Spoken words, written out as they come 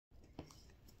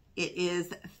It is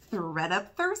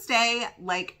Thredup Thursday,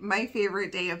 like my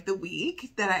favorite day of the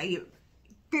week that I'm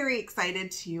very excited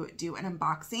to do an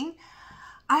unboxing.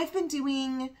 I've been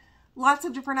doing lots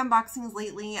of different unboxings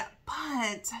lately,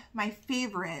 but my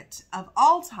favorite of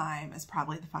all time is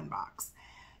probably the Fun Box.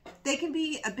 They can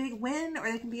be a big win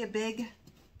or they can be a big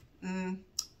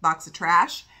box of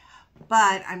trash,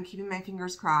 but I'm keeping my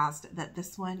fingers crossed that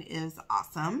this one is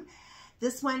awesome.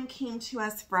 This one came to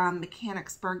us from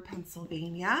Mechanicsburg,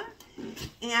 Pennsylvania,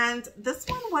 and this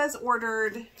one was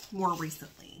ordered more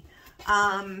recently.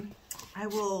 I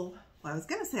was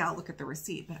going to say I'll look at the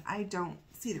receipt, but I don't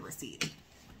see the receipt.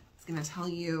 It's going to tell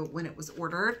you when it was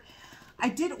ordered. I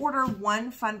did order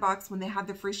one Fun Box when they had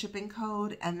the free shipping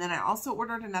code, and then I also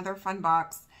ordered another Fun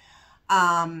Box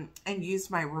and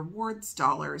used my rewards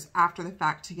dollars after the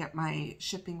fact to get my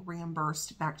shipping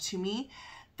reimbursed back to me.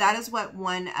 That is what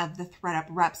one of the Thredup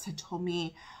reps had told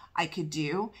me I could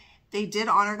do. They did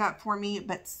honor that for me,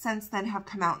 but since then have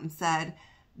come out and said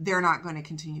they're not going to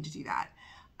continue to do that.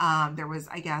 There was,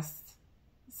 I guess,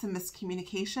 some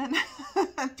miscommunication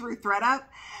through Thredup,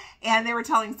 and they were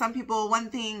telling some people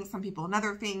one thing, some people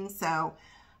another thing. So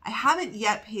I haven't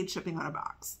yet paid shipping on a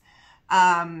box.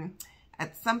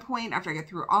 At some point after I get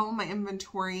through all of my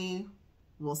inventory,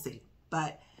 we'll see.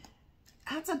 But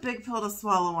that's a big pill to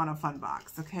swallow on a Fun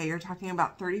Box. Okay, you're talking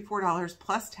about $34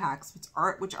 plus tax,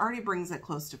 which already brings it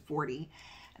close to $40.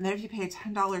 And then if you pay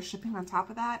 $10 shipping on top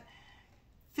of that,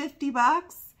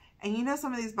 $50. And you know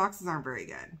some of these boxes aren't very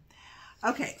good.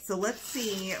 Okay, so let's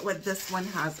see what this one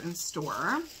has in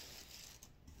store.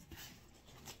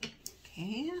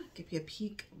 Okay, give you a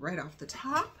peek right off the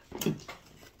top.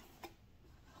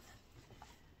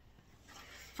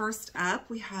 First up,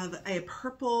 we have a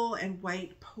purple and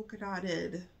white polka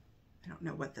dotted, I don't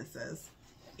know what this is,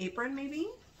 apron maybe?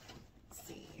 Let's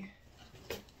see.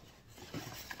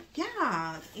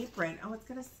 Yeah, apron. Oh, it's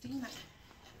gonna stain that.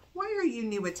 Why are you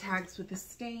new at tags with the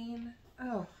stain?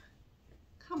 Oh,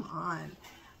 come on.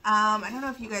 I don't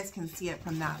know if you guys can see it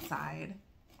from that side.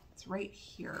 It's right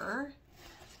here,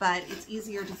 but it's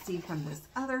easier to see from this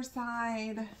other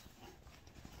side.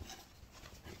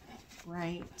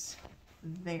 Right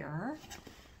there.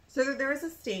 So there is a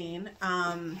stain.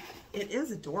 It is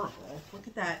adorable. Look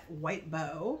at that white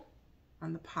bow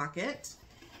on the pocket.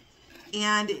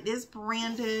 And it is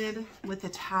branded with a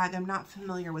tag. I'm not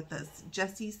familiar with this.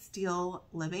 Jessie Steele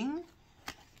Living.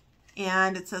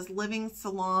 And it says Living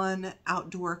Salon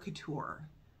Outdoor Couture.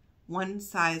 One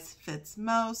size fits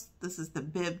most. This is the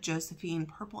Bib Josephine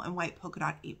purple and white polka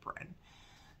dot apron.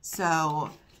 So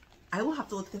I will have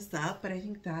to look this up, but I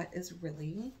think that is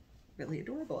really, really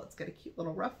adorable. It's got a cute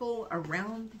little ruffle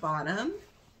around the bottom.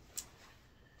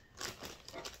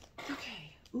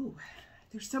 Okay. Ooh,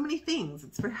 there's so many things.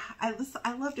 It's very,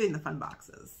 I love doing the Fun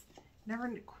Boxes. Never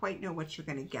quite know what you're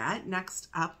going to get. Next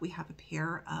up, we have a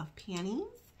pair of panties.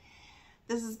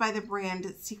 This is by the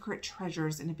brand Secret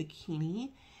Treasures in a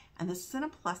Bikini. And this is in a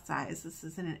plus size. This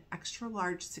is in an extra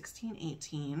large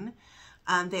 16-18.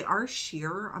 They are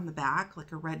sheer on the back,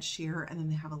 like a red sheer, and then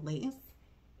they have a lace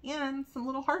and some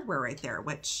little hardware right there,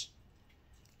 which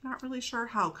I'm not really sure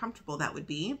how comfortable that would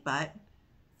be, but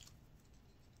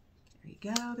there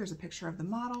you go. There's a picture of the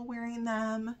model wearing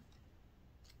them.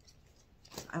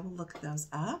 I will look those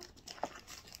up.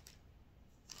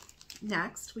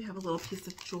 Next, we have a little piece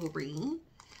of jewelry.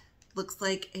 Looks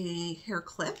like a hair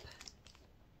clip.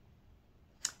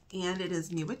 And it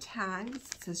is new with tags.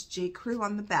 It says J. Crew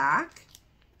on the back.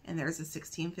 And there's a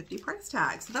 $16.50 price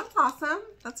tag. So that's awesome.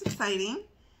 That's exciting.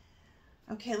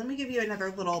 Okay, let me give you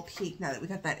another little peek now that we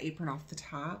got that apron off the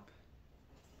top.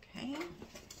 Okay.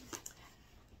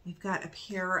 We've got a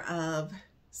pair of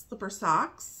slipper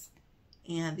socks.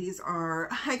 And these are,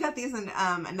 I got these in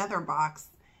another box,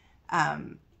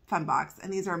 Fun Box.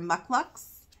 And these are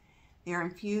Mucklucks. They are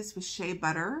infused with shea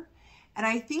butter. And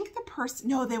I think the person,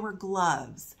 no, they were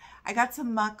gloves. I got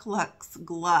some Mucklucks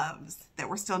gloves that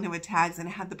were still new with tags, and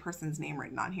it had the person's name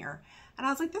written on here. And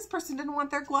I was like, this person didn't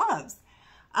want their gloves.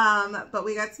 But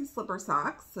we got some slipper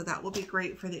socks, so that will be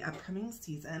great for the upcoming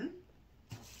season.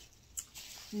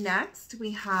 Next,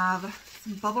 we have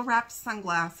some bubble wrapped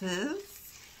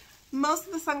sunglasses. Most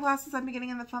of the sunglasses I've been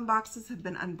getting in the Fun Boxes have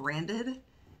been unbranded.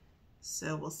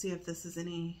 So we'll see if this is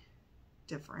any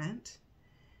different.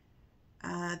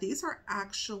 These are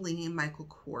actually Michael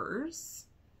Kors,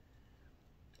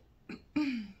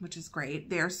 which is great.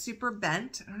 They are super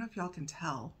bent. I don't know if y'all can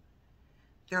tell.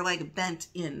 They're like bent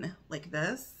in like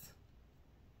this.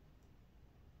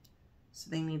 So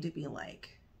they need to be like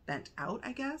bent out,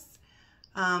 I guess.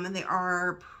 And they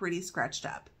are pretty scratched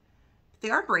up. They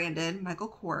are branded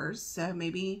Michael Kors, so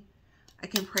maybe I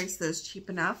can price those cheap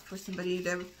enough for somebody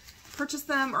to purchase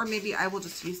them, or maybe I will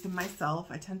just use them myself.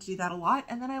 I tend to do that a lot,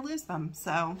 and then I lose them.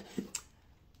 So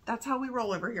that's how we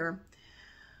roll over here.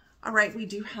 All right, we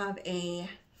do have a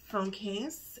phone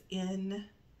case in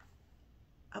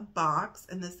a box,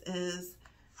 and this is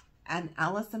an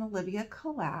Alice and Olivia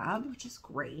collab, which is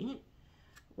great.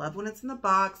 Love when it's in the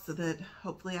box so that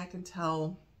hopefully I can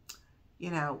tell, you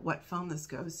know, what phone this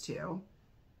goes to.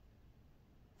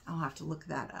 I'll have to look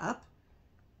that up.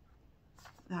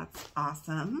 That's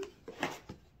awesome.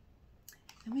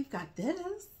 And we've got this.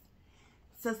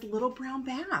 It says little brown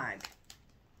bag.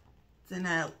 It's in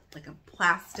a, like a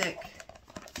plastic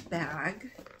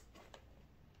bag.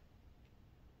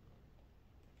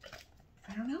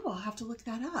 I don't know, I'll have to look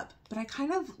that up, but I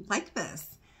kind of like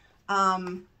this.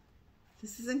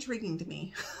 This is intriguing to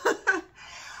me.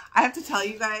 I have to tell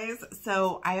you guys,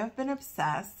 so I have been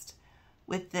obsessed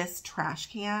with this trash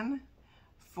can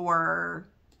for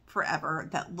forever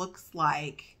that looks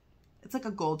like, it's like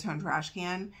a gold tone trash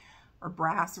can or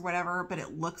brass or whatever, but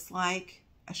it looks like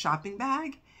a shopping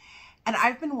bag. And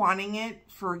I've been wanting it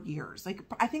for years. Like,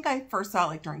 I think I first saw it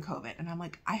like during COVID, and I'm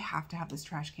like, I have to have this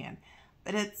trash can,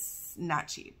 but it's not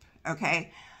cheap.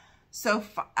 Okay. So,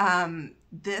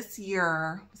 this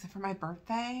year, was it for my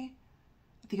birthday?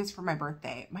 I think it's for my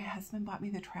birthday. My husband bought me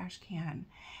the trash can,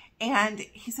 and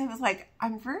he said, it was like,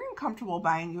 I'm very uncomfortable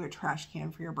buying you a trash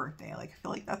can for your birthday. Like, I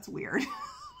feel like that's weird.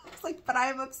 It's like, but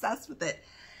I'm obsessed with it.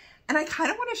 And I kind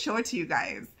of want to show it to you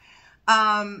guys.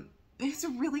 It's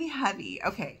really heavy.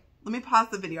 Okay. Let me pause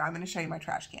the video. I'm going to show you my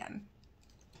trash can.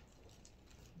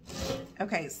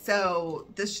 Okay, so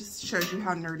this just shows you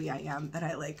how nerdy I am, that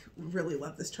I like really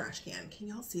love this trash can. Can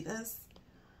y'all see this?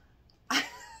 I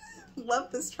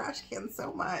love this trash can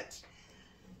so much.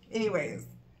 Anyways,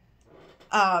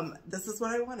 this is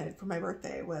what I wanted for my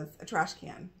birthday, was a trash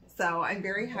can. So I'm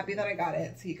very happy that I got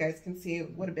it, so you guys can see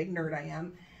what a big nerd I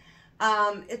am.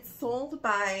 It's sold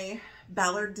by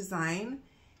Ballard Design,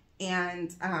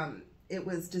 and it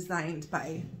was designed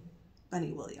by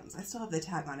Bunny Williams. I still have the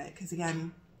tag on it because,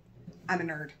 again, I'm a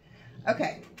nerd.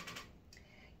 Okay.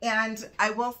 And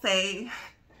I will say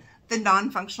the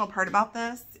non-functional part about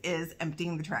this is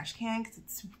emptying the trash can because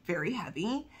it's very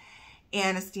heavy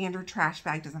and a standard trash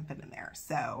bag doesn't fit in there.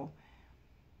 So,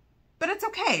 but it's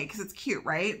okay because it's cute,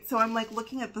 right? So I'm like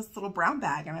looking at this little brown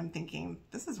bag and I'm thinking,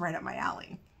 this is right up my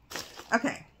alley.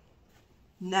 Okay.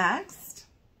 Next,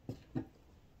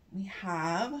 we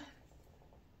have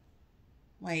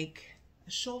like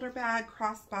a shoulder bag,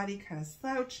 crossbody kind of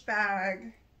slouch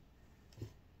bag.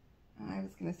 I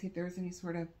was going to see if there's any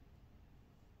sort of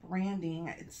branding.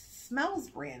 It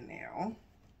smells brand new.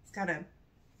 It's got a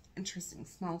interesting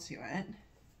smell to it.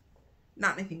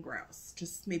 Not anything gross,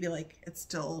 just maybe like it's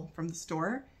still from the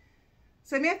store.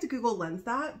 So I may have to Google Lens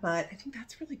that, but I think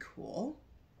that's really cool.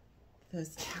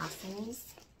 Those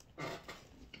tassels.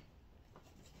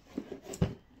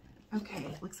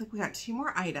 Okay, looks like we got 2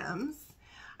 more items.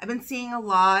 I've been seeing a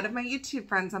lot of my YouTube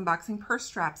friends unboxing purse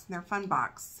straps in their fun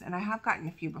box, and I have gotten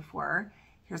a few before.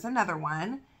 Here's another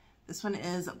one. This one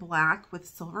is black with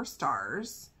silver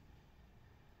stars.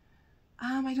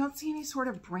 I don't see any sort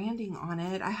of branding on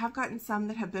it. I have gotten some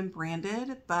that have been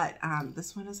branded, but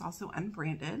this one is also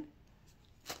unbranded.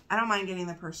 I don't mind getting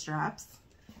the purse straps.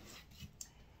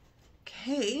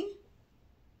 Okay,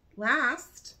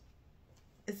 last,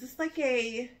 is this like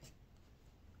a,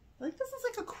 I think this is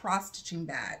like a cross-stitching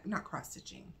bag, not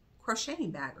cross-stitching,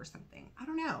 crocheting bag or something. I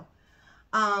don't know.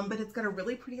 But it's got a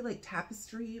really pretty like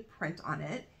tapestry print on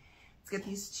it. It's got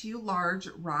these 2 large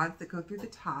rods that go through the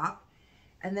top.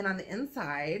 And then on the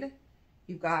inside,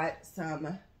 you've got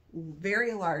some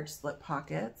very large slip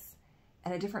pockets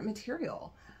and a different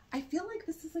material. I feel like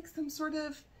this is like some sort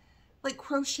of like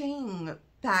crocheting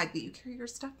bag that you carry your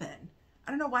stuff in.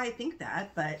 I don't know why I think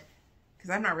that, but because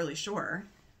I'm not really sure.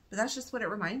 But that's just what it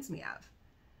reminds me of.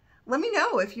 Let me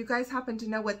know if you guys happen to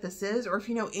know what this is, or if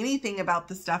you know anything about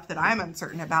the stuff that I'm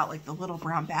uncertain about, like the little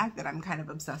brown bag that I'm kind of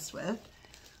obsessed with,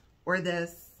 or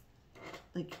this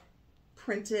like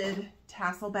printed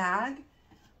tassel bag.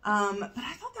 But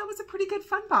I thought that was a pretty good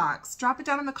fun box. Drop it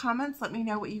down in the comments. Let me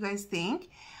know what you guys think.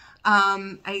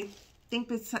 I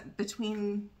think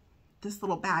between this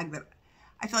little bag that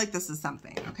I feel like this is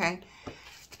something, okay?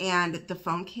 And the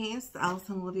phone case, the Alice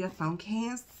and Olivia phone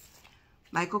case,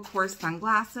 Michael Kors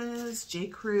sunglasses, J.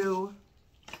 Crew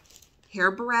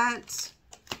hair barrette,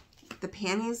 the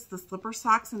panties, the slipper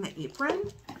socks, and the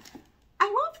apron. I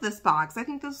love this box. I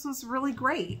think this was really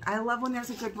great. I love when there's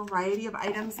a good variety of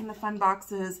items in the fun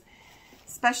boxes,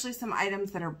 especially some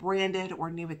items that are branded or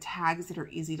new with tags that are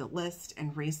easy to list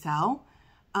and resell.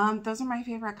 Those are my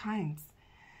favorite kinds.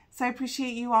 So I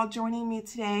appreciate you all joining me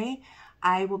today.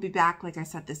 I will be back, like I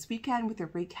said, this weekend with a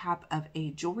recap of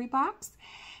a jewelry box.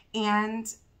 And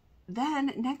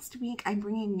then next week, I'm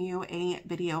bringing you a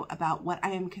video about what I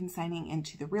am consigning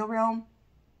into the Real,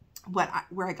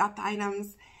 where I got the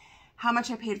items, how much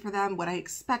I paid for them, what I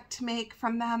expect to make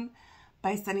from them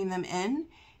by sending them in,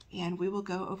 and we will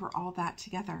go over all that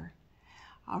together.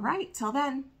 All right, till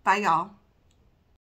then, bye y'all.